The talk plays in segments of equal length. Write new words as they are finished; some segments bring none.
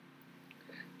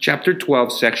Chapter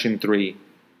 12, Section 3,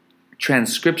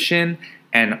 Transcription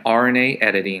and RNA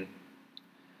Editing.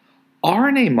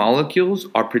 RNA molecules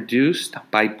are produced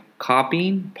by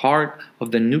copying part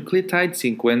of the nucleotide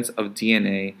sequence of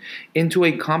DNA into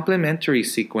a complementary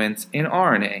sequence in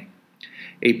RNA,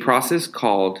 a process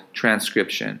called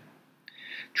transcription.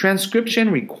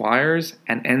 Transcription requires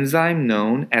an enzyme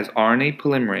known as RNA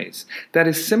polymerase that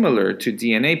is similar to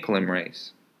DNA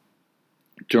polymerase.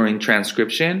 During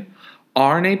transcription,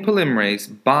 RNA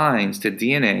polymerase binds to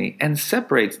DNA and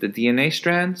separates the DNA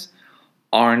strands.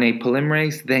 RNA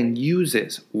polymerase then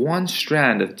uses one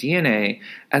strand of DNA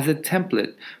as a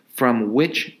template from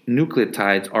which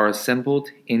nucleotides are assembled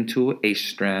into a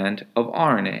strand of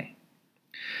RNA.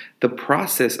 The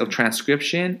process of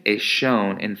transcription is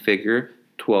shown in Figure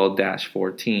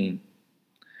 12-14.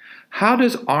 How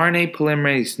does RNA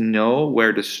polymerase know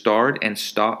where to start and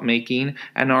stop making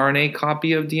an RNA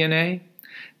copy of DNA?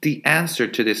 The answer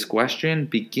to this question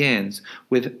begins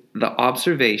with the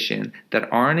observation that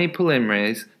RNA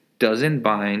polymerase doesn't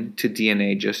bind to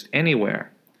DNA just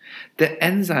anywhere. The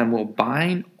enzyme will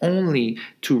bind only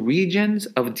to regions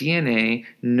of DNA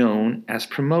known as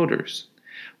promoters,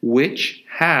 which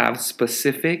have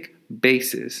specific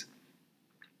bases.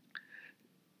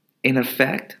 In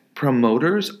effect,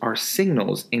 promoters are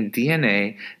signals in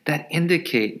DNA that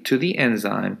indicate to the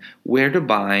enzyme where to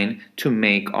bind to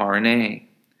make RNA.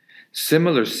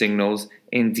 Similar signals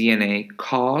in DNA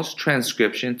cause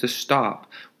transcription to stop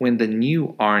when the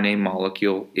new RNA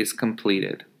molecule is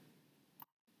completed.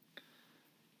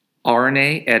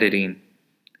 RNA editing.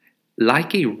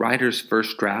 Like a writer's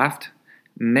first draft,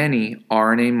 many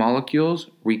RNA molecules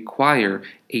require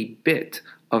a bit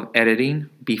of editing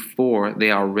before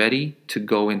they are ready to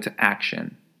go into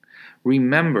action.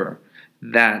 Remember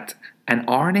that an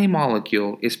RNA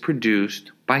molecule is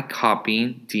produced by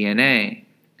copying DNA.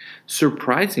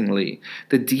 Surprisingly,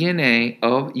 the DNA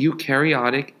of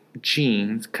eukaryotic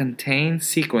genes contains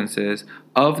sequences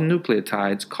of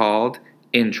nucleotides called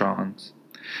introns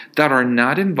that are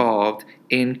not involved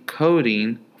in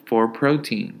coding for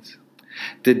proteins.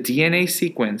 The DNA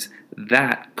sequence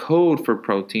that code for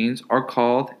proteins are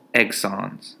called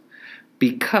exons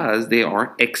because they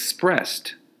are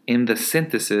expressed in the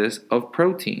synthesis of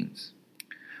proteins.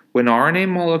 When RNA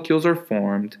molecules are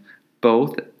formed,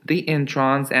 both the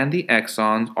introns and the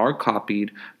exons are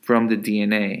copied from the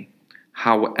DNA.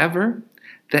 However,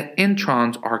 the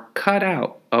introns are cut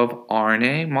out of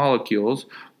RNA molecules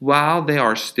while they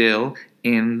are still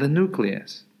in the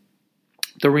nucleus.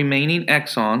 The remaining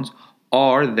exons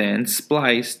are then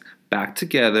spliced back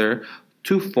together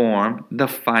to form the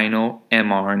final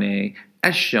mRNA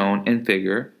as shown in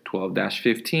Figure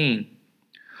 12-15.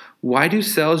 Why do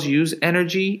cells use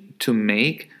energy to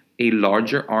make a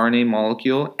larger RNA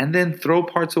molecule and then throw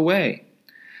parts away?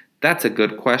 That's a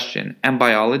good question, and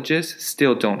biologists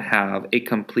still don't have a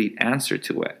complete answer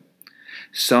to it.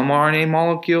 Some RNA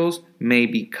molecules may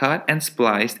be cut and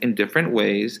spliced in different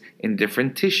ways in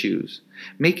different tissues,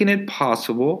 making it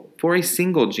possible for a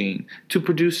single gene to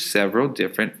produce several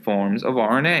different forms of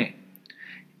RNA.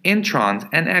 Introns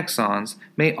and exons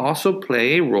may also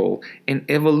play a role in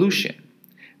evolution.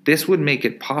 This would make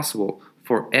it possible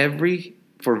for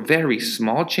very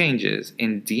small changes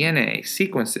in DNA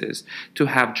sequences to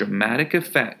have dramatic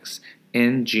effects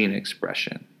in gene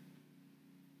expression.